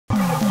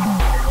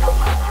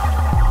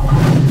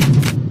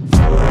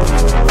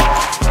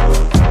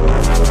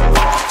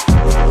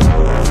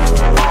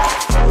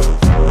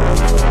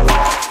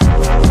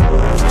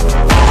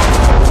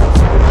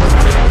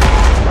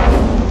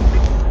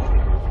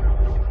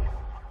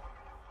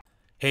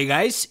Hey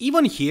guys,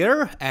 Ivan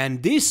here,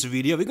 and this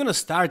video we're gonna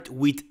start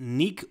with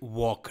Nick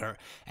Walker.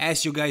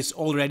 As you guys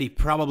already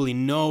probably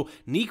know,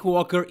 Nick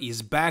Walker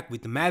is back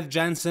with Matt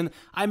Jansen.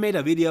 I made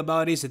a video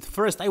about this. At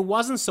first I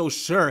wasn't so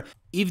sure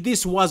if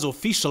this was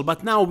official,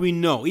 but now we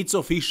know it's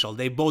official.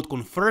 They both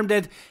confirmed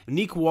it.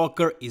 Nick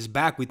Walker is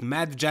back with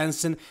Matt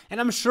Jansen, and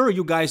I'm sure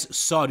you guys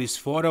saw this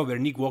photo where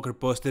Nick Walker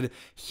posted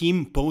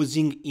him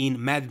posing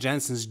in Matt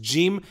Jansen's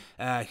gym.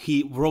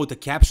 He wrote a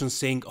caption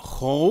saying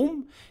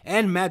home,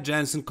 and Matt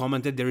Jansen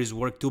commented there is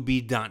work to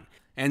be done.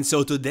 And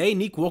so today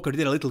Nick Walker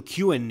did a little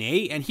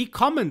Q&A and he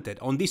commented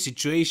on this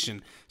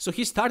situation. So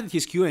he started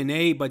his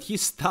Q&A, but he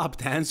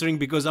stopped answering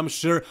because I'm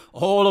sure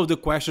all of the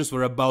questions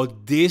were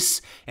about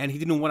this and he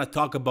didn't want to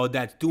talk about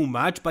that too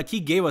much, but he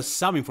gave us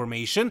some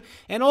information.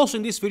 And also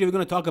in this video we're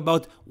going to talk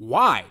about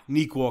why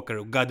Nick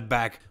Walker got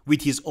back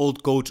with his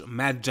old coach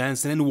Matt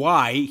Jansen and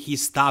why he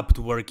stopped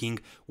working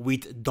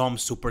with Dom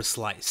Super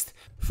Sliced.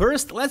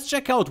 First, let's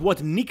check out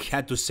what Nick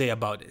had to say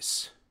about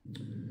this.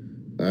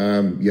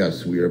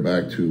 Yes, we are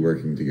back to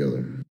working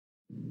together.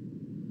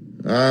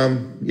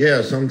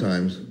 Yeah,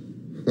 sometimes.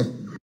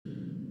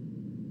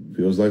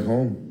 Feels like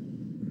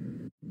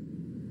home.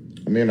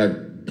 I mean, I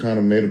kind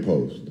of made a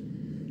post.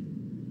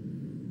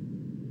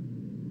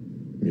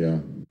 Yeah.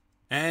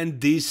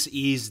 And this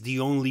is the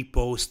only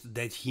post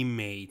that he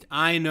made.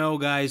 I know,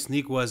 guys,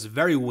 Nick was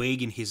very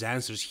vague in his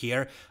answers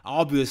here.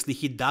 Obviously,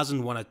 he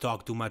doesn't want to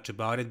talk too much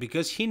about it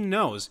because he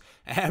knows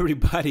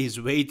everybody is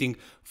waiting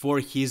for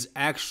his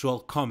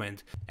actual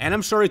comment. And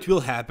I'm sure it will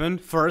happen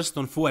first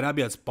on Fouad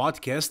Abiad's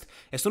podcast.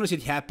 As soon as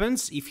it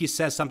happens, if he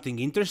says something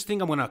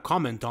interesting, I'm gonna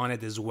comment on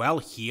it as well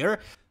here.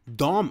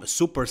 Dom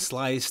Super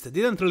Sliced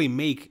didn't really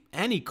make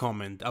any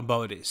comment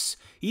about this.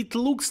 It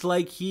looks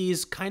like he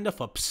is kind of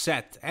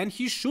upset, and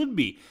he should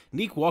be.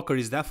 Nick Walker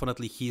is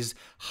definitely his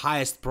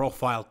highest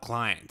profile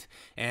client,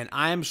 and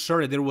I am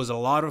sure that there was a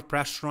lot of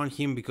pressure on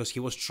him because he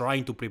was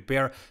trying to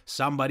prepare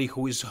somebody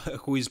who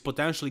is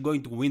potentially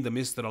going to win the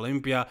Mr.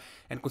 Olympia,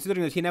 and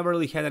considering that he never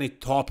really had any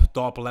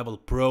top level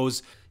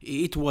pros,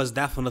 it was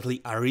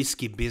definitely a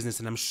risky business,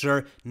 and I'm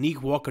sure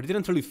Nick Walker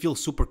didn't really feel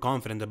super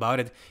confident about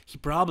it. He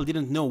probably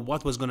didn't know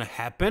what was gonna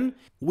happen,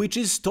 which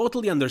is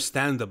totally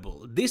understandable.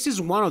 This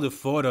is one of the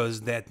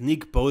photos that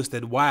Nick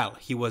posted while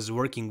he was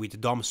working with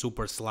Dom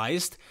Super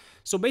Sliced.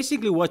 So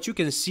basically what you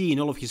can see in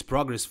all of his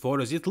progress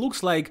photos, it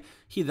looks like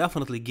he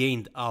definitely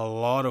gained a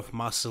lot of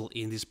muscle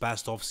in this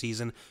past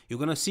off-season. You're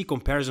gonna see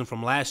comparison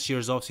from last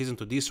year's off-season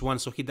to this one,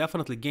 so he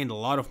definitely gained a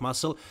lot of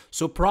muscle.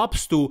 So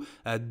props to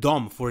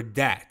Dom for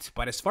that.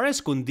 But as far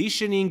as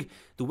conditioning,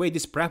 the way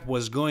this prep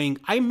was going,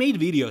 I made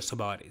videos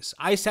about this.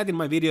 I said in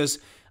my videos,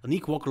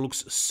 Nick Walker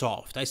looks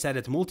soft. I said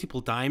it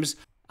multiple times.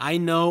 I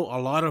know a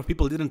lot of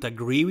people didn't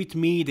agree with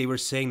me. They were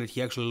saying that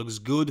he actually looks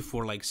good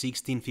for like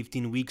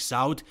 16-15 weeks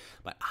out,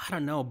 but I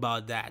don't know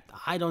about that.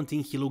 I don't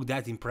think he looked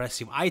that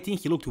impressive. I think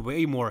he looked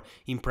way more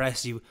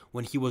impressive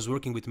when he was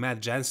working with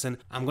Matt Jansen.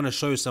 I'm gonna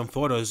show you some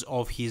photos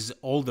of his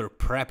older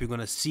prep. You're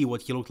gonna see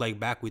what he looked like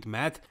back with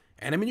Matt.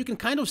 And I mean, you can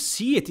kind of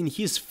see it in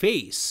his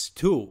face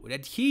too,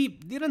 that he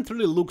didn't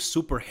really look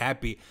super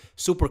happy,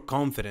 super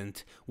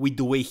confident with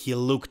the way he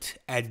looked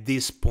at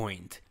this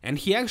point. And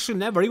he actually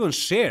never even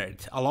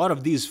shared a lot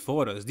of these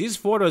photos. These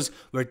photos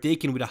were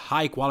taken with a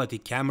high quality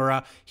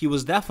camera. He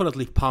was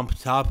definitely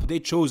pumped up. They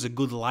chose a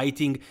good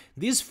lighting.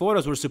 These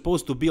photos were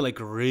supposed to be like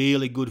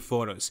really good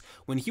photos.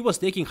 When he was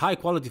taking high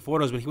quality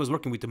photos, when he was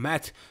working with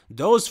Matt,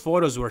 those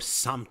photos were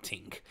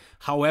something.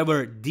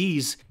 However,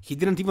 these, he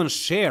didn't even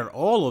share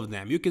all of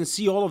them. You can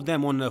see all of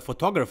them on a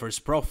photographer's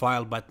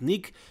profile, but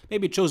Nick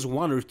maybe chose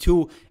one or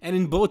two, and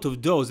in both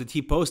of those that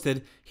he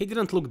posted, he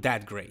didn't look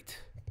that great.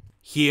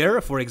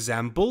 Here, for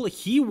example,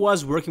 he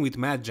was working with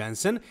Matt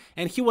Jansen,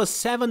 and he was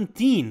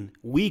 17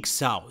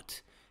 weeks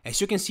out. As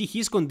you can see,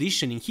 his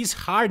conditioning, his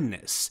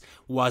hardness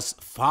was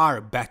far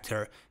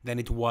better than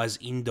it was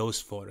in those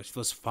photos. It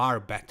was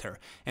far better,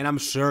 and I'm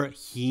sure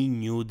he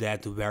knew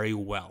that very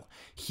well.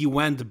 He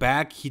went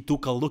back, he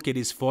took a look at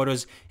his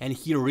photos, and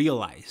he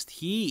realized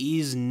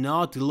he is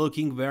not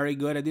looking very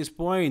good at this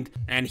point.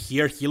 And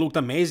here he looked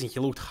amazing,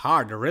 he looked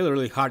hard,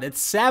 really hard, at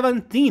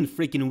 17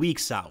 freaking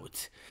weeks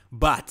out.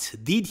 But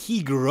did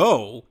he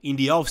grow in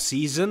the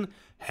off-season?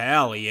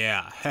 Hell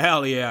yeah,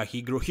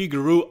 he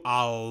grew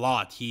a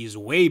lot. He is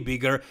way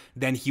bigger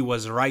than he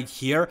was right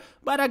here.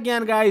 But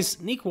again, guys,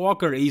 Nick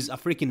Walker is a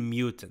freaking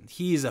mutant.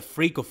 He is a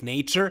freak of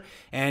nature,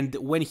 and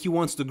when he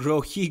wants to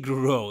grow, he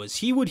grows.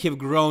 He would have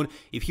grown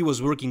if he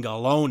was working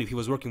alone, if he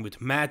was working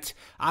with Matt.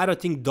 I don't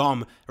think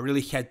Dom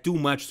really had too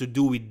much to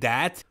do with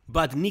that,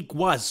 but Nick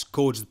was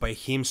coached by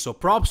him, so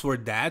props for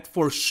that,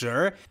 for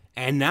sure.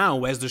 And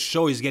now, as the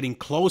show is getting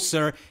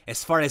closer,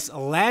 as far as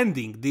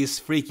landing this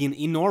freaking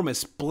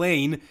enormous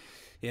plane,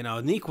 you know,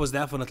 Nick was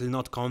definitely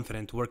not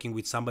confident working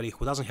with somebody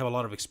who doesn't have a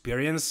lot of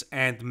experience,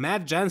 and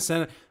Matt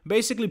Jansen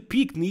basically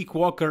picked Nick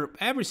Walker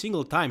every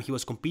single time he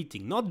was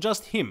competing, not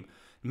just him.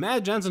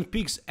 Matt Jansen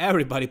picks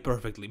everybody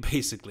perfectly,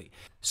 basically.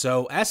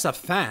 So, as a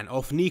fan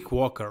of Nick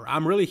Walker,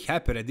 I'm really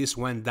happy that this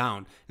went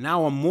down.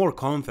 Now I'm more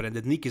confident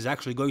that Nick is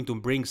actually going to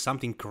bring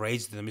something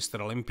crazy to the Mr.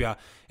 Olympia,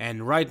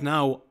 and right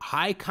now,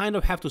 I kind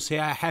of have to say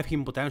I have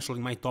him potentially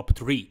in my top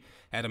 3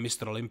 at a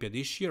Mr. Olympia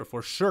this year.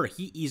 For sure,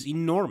 he is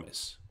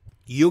enormous.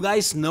 You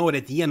guys know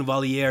that Ian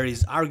Valliere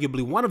is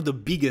arguably one of the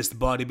biggest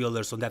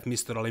bodybuilders on that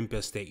Mr.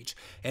 Olympia stage,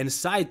 and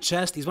side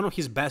chest is one of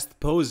his best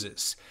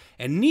poses.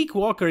 And Nick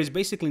Walker is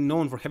basically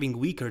known for having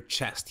weaker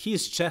chest.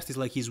 His chest is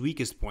like his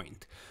weakest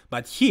point.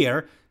 But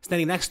here,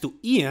 standing next to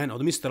Ian on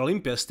the Mr.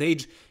 Olympia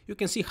stage, you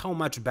can see how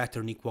much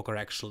better Nick Walker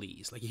actually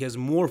is. Like, he has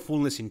more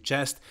fullness in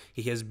chest,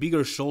 he has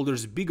bigger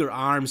shoulders, bigger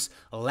arms,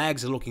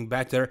 legs are looking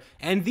better.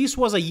 And this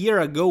was a year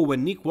ago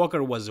when Nick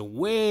Walker was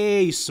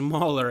way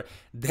smaller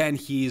than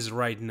he is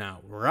right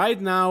now.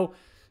 Right now,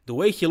 the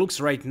way he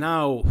looks right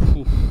now,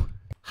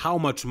 how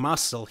much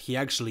muscle he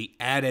actually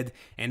added,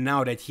 and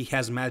now that he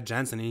has Matt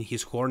Jansen in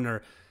his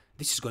corner,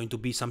 this is going to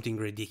be something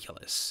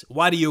ridiculous.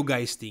 What do you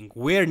guys think?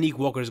 Where Nick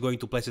Walker is going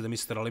to place at the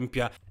Mr.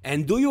 Olympia?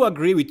 And do you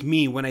agree with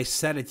me when I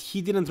said that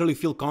he didn't really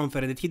feel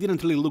confident, that he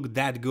didn't really look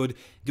that good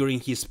during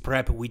his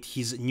prep with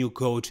his new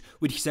coach,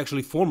 with his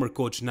actually former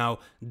coach now,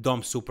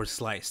 Dom Super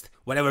Sliced?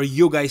 Whatever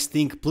you guys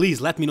think,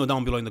 please let me know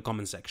down below in the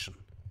comment section.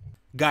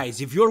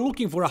 Guys, if you're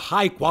looking for a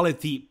high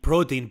quality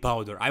protein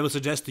powder, I will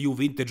suggest to you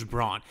Vintage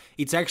Brawn.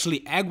 It's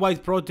actually egg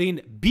white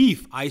protein,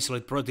 beef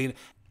isolate protein,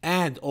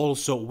 and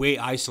also whey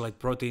isolate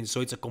protein,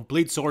 so it's a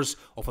complete source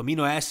of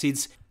amino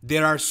acids.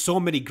 There are so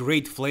many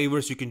great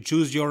flavors, you can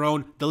choose your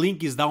own. The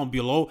link is down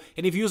below,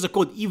 and if you use the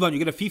code IVAN, you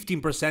get a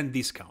 15%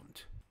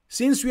 discount.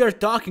 Since we are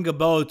talking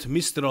about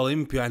Mr.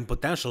 Olympia and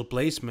potential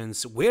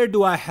placements, where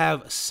do I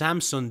have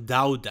Samson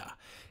Dauda?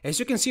 As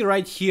you can see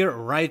right here,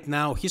 right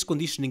now, his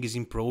conditioning is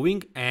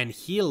improving and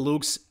he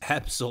looks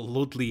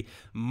absolutely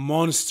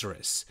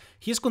monstrous.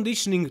 His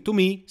conditioning, to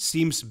me,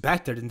 seems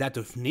better than that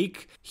of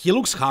Nick. He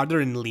looks harder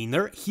and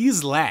leaner.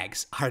 His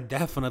legs are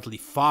definitely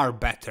far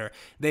better.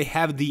 They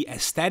have the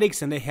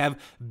aesthetics and they have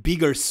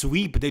bigger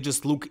sweep. They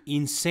just look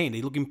insane.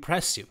 They look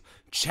impressive.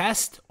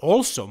 Chest,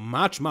 also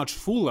much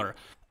fuller.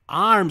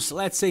 Arms,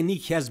 let's say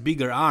Nick has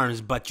bigger arms,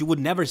 but you would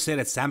never say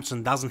that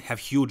Samson doesn't have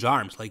huge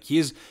arms. Like,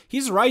 he's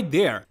right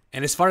there.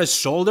 And as far as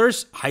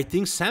shoulders, I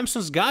think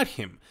Samson's got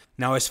him.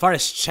 Now, as far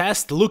as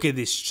chest, look at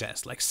this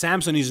chest. Like,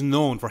 Samson is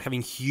known for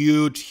having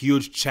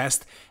huge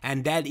chest,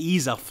 and that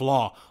is a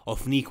flaw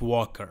of Nick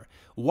Walker.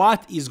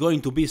 What is going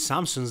to be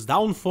Samson's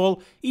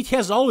downfall? It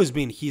has always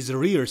been his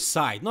rear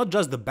side, not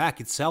just the back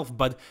itself,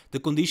 but the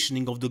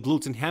conditioning of the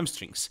glutes and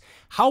hamstrings.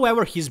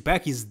 However, his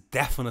back is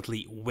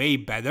definitely way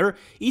better.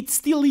 It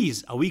still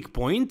is a weak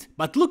point,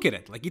 but look at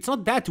it, like, it's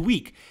not that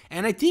weak,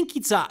 and I think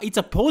it's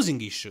a posing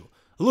issue.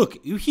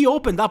 Look, if he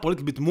opened up a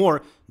little bit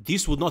more,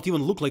 this would not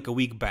even look like a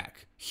weak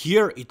back.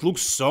 Here, it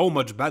looks so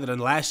much better than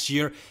last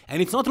year,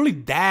 and it's not really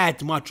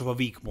that much of a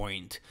weak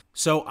point.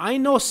 So I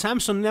know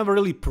Samson never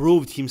really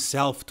proved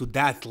himself to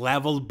that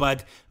level,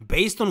 but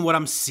based on what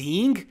I'm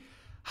seeing,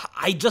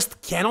 I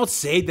just cannot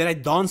say that I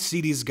don't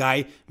see this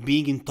guy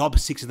being in top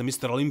 6 at the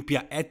Mr.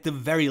 Olympia at the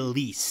very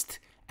least.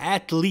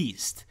 At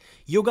least.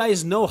 You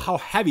guys know how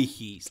heavy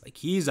he is. Like,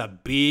 he's a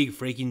big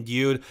freaking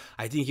dude.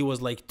 I think he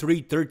was like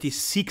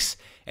 336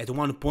 at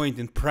one point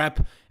in prep,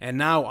 and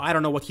now I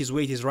don't know what his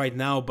weight is right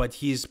now, but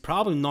he's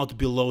probably not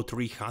below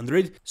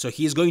 300, so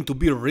he's going to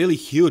be really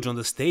huge on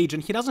the stage,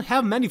 and he doesn't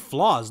have many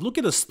flaws. Look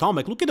at the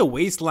stomach, look at the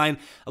waistline,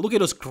 look at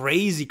those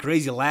crazy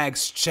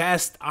legs,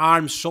 chest,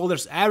 arms,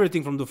 shoulders,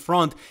 everything from the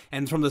front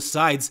and from the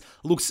sides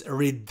looks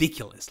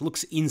ridiculous,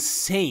 looks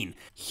insane.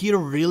 He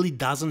really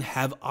doesn't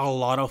have a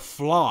lot of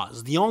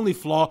flaws. The only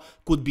flaw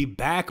could be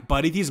back,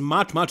 but it is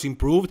much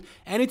improved,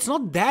 and it's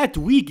not that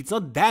weak, it's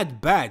not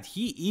that bad.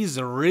 He is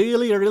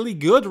really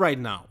good right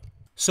now.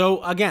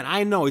 So again,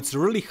 I know it's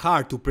really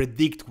hard to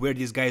predict where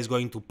this guy is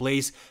going to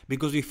place,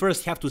 because we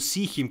first have to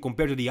see him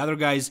compared to the other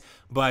guys,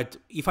 but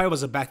if I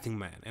was a betting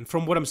man, and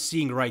from what I'm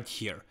seeing right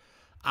here,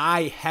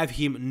 I have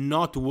him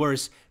not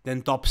worse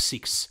than top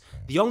 6.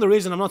 The only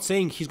reason I'm not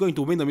saying he's going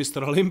to win the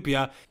Mr.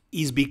 Olympia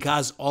is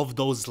because of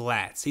those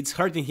lats. It's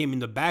hurting him in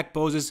the back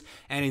poses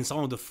and in some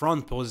of the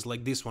front poses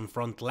like this one,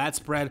 front lat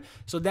spread,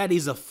 so that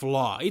is a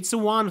flaw. It's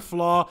one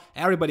flaw,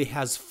 everybody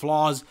has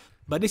flaws,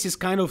 but this is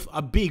kind of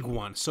a big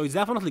one, so it's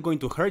definitely going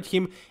to hurt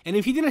him, and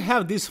if he didn't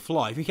have this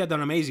flaw, if he had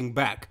an amazing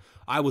back,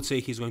 I would say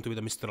he's going to be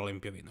the Mr.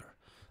 Olympia winner.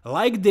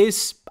 Like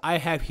this, I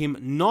have him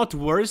not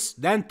worse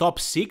than top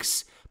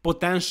 6,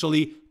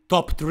 potentially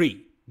top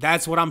 3.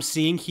 That's what I'm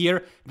seeing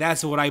here,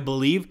 that's what I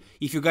believe.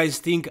 If you guys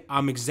think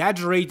I'm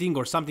exaggerating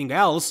or something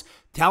else,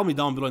 tell me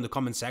down below in the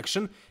comment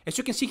section. As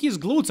you can see, his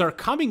glutes are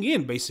coming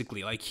in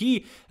basically, like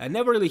he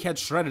never really had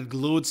shredded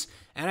glutes,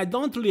 and I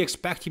don't really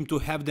expect him to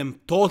have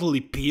them totally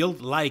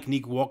peeled like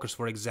Nick Walker's,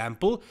 for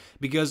example,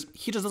 because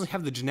he just doesn't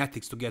have the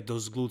genetics to get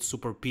those glutes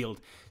super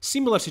peeled.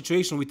 Similar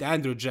situation with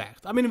Andrew Jack.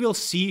 I mean, we'll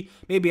see,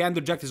 maybe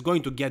Andrew Jack is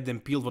going to get them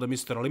peeled for the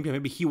Mr. Olympia,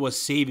 maybe he was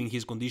saving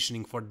his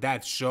conditioning for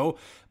that show,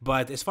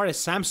 but as far as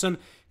Samson,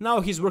 Now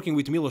he's working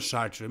with Milos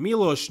Archer.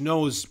 Milos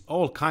knows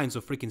all kinds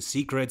of freaking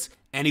secrets,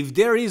 and if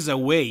there is a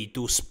way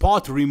to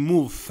spot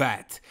remove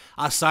fat,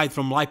 aside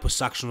from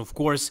liposuction of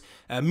course,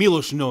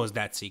 Milos knows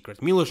that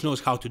secret. Milos knows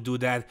how to do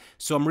that,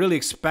 so I'm really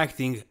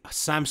expecting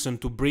Samson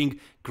to bring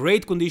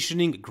great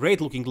conditioning, great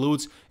looking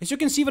glutes. As you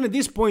can see, even at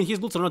this point his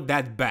glutes are not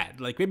that bad.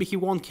 Like maybe he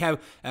won't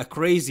have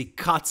crazy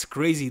cuts,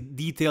 crazy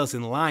details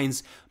and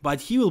lines,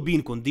 but he will be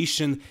in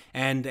condition,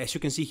 and as you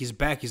can see his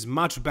back is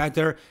much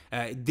better.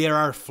 There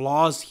are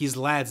flaws, his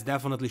lats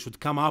definitely should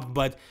come up,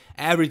 but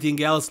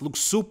everything else looks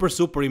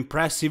super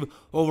impressive.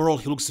 Overall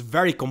he looks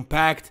very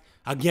compact.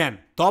 Again,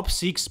 top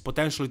 6,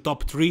 potentially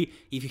top 3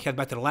 if he had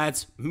better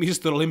lats.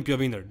 Mr. Olympia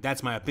winner,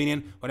 that's my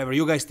opinion. Whatever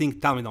you guys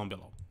think, tell me down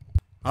below.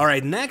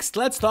 Alright, next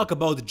let's talk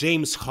about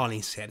James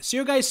Hollingshead. So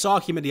you guys saw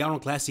him at the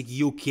Arnold Classic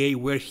UK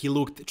where he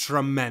looked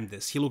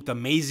tremendous. He looked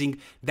amazing.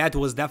 That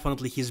was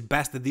definitely his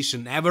best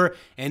edition ever.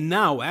 And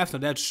now, after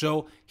that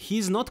show,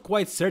 he's not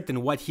quite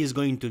certain what he's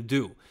going to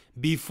do.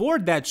 Before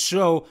that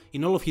show,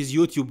 in all of his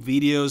YouTube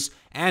videos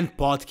and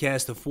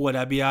podcast of Fuad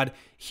Abiyad,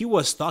 he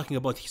was talking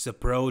about his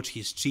approach,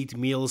 his cheat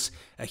meals,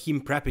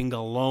 him prepping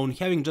alone,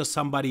 having just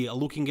somebody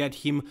looking at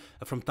him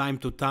from time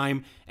to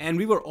time, and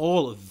we were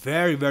all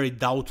very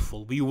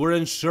doubtful. We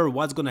weren't sure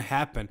what's gonna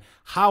happen.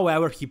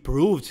 However, he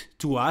proved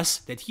to us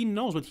that he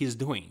knows what he's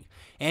doing.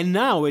 And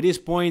now, at this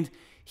point,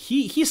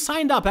 he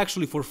signed up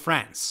actually for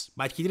France,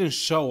 but he didn't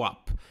show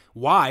up.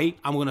 Why?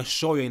 I'm gonna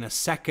show you in a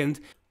second.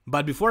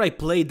 But before I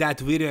play that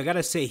video, I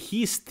gotta say,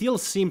 he still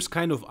seems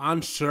kind of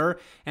unsure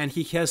and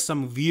he has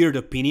some weird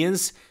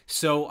opinions.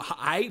 So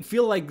I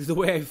feel like the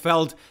way I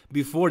felt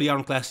before the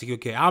Arnold Classic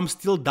UK, I'm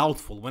still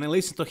doubtful. When I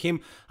listen to him,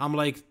 I'm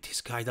like,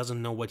 this guy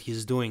doesn't know what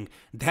he's doing.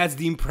 That's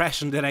the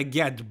impression that I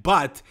get.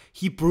 But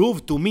he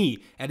proved to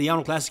me at the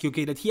Arnold Classic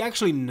UK that he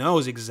actually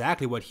knows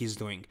exactly what he's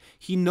doing.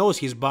 He knows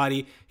his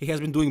body, he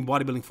has been doing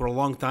bodybuilding for a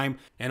long time,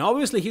 and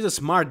obviously he's a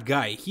smart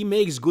guy. He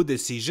makes good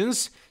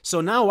decisions. So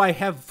now I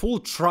have full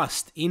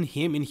trust in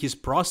him, in his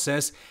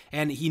process,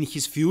 and in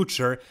his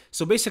future.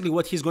 So basically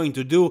what he's going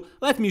to do,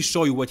 let me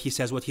show you what he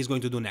says, what he's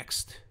going to do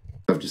next.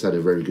 I've just had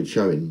a very good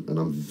showing and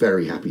I'm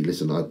very happy.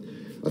 Listen,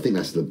 I think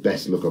that's the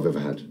best look I've ever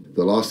had.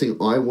 The last thing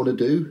I want to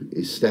do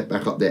is step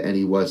back up there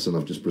any worse than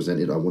I've just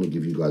presented. I want to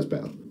give you guys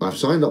better. I've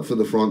signed up for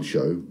the France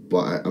show,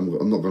 but I'm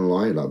not going to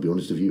lie, and I'll be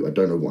honest with you, I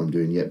don't know what I'm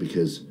doing yet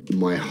because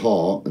my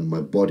heart and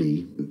my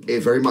body,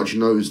 it very much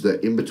knows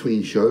that in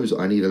between shows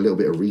I need a little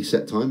bit of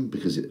reset time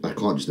because I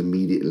can't just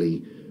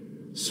immediately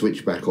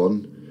switch back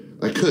on.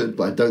 I could,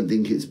 but I don't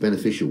think it's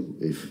beneficial,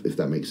 if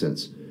that makes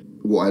sense.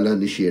 What I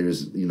learned this year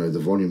is, you know, the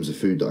volumes of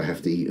food that I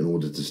have to eat in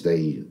order to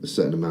stay a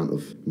certain amount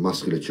of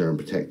musculature and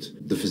protect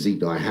the physique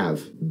that I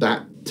have.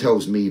 That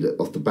tells me that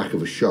off the back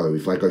of a show,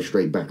 if I go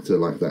straight back to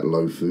like that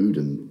low food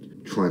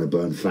and trying to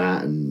burn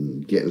fat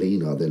and get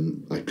leaner,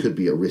 then I could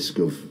be at risk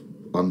of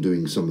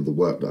undoing some of the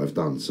work that I've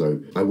done.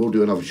 So I will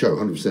do another show,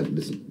 100%.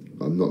 Listen,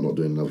 I'm not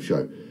doing another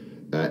show.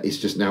 It's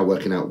just now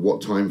working out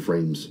what time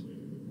frames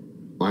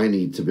I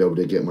need to be able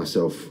to get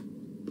myself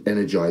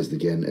energized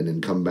again and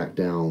then come back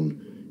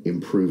down,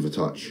 improve a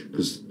touch,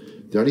 because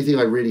the only thing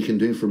I really can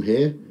do from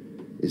here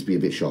is be a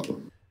bit sharper.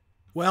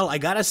 Well, I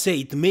gotta say,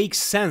 it makes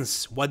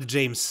sense what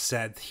James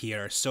said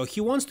here. So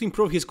he wants to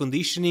improve his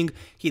conditioning,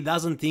 he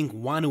doesn't think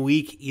 1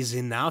 week is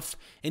enough,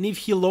 and if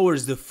he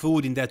lowers the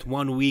food in that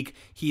 1 week,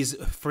 he's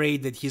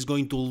afraid that he's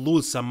going to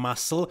lose some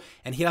muscle,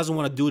 and he doesn't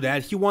want to do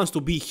that. He wants to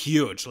be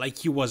huge, like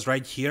he was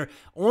right here,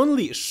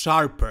 only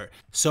sharper.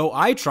 So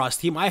I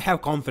trust him, I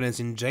have confidence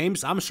in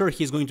James, I'm sure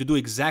he's going to do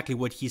exactly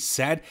what he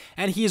said,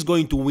 and he is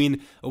going to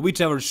win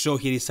whichever show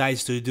he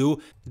decides to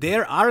do.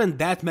 There aren't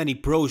that many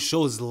pro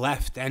shows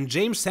left, and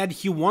James said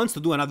he wants to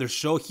do another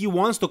show, he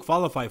wants to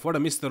qualify for the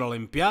Mr.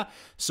 Olympia.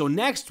 So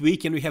next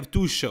weekend we have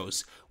 2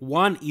 shows.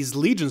 One is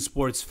Legion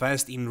Sports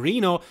Fest in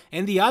Reno,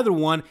 and the other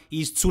one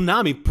is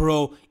Tsunami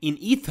Pro in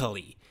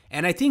Italy.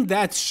 And I think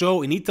that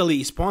show in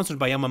Italy is sponsored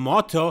by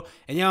Yamamoto,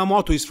 and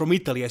Yamamoto is from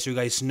Italy, as you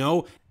guys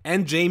know,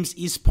 and James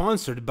is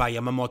sponsored by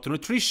Yamamoto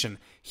Nutrition.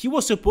 He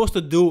was supposed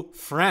to do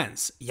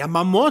France,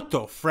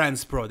 Yamamoto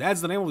France Pro,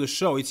 that's the name of the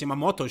show, it's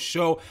Yamamoto's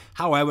show,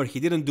 however he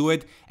didn't do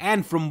it,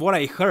 and from what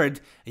I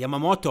heard,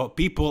 Yamamoto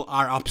people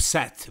are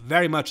upset,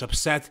 very much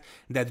upset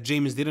that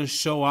James didn't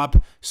show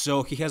up,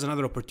 so he has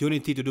another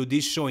opportunity to do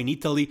this show in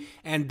Italy,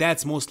 and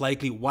that's most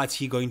likely what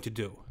he's going to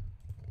do.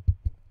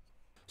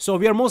 So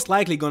we are most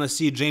likely gonna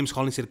see James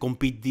Hollingshead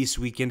compete this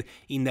weekend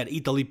in that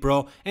Italy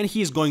Pro, and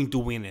he's going to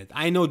win it.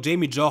 I know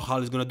Jamie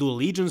Johal is gonna do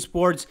Legion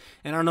Sports,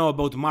 and I don't know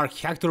about Mark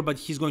Hector, but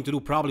he's going to do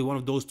probably one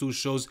of those 2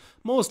 shows,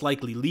 most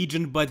likely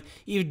Legion. But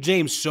if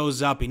James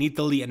shows up in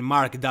Italy and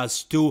Mark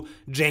does too,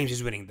 James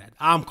is winning that.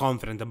 I'm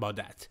confident about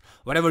that.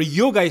 Whatever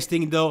you guys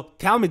think though,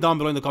 tell me down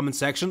below in the comment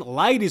section,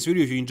 like this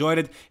video if you enjoyed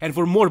it, and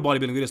for more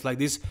bodybuilding videos like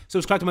this,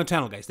 subscribe to my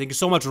channel guys. Thank you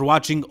so much for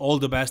watching, all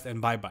the best,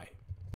 and bye bye.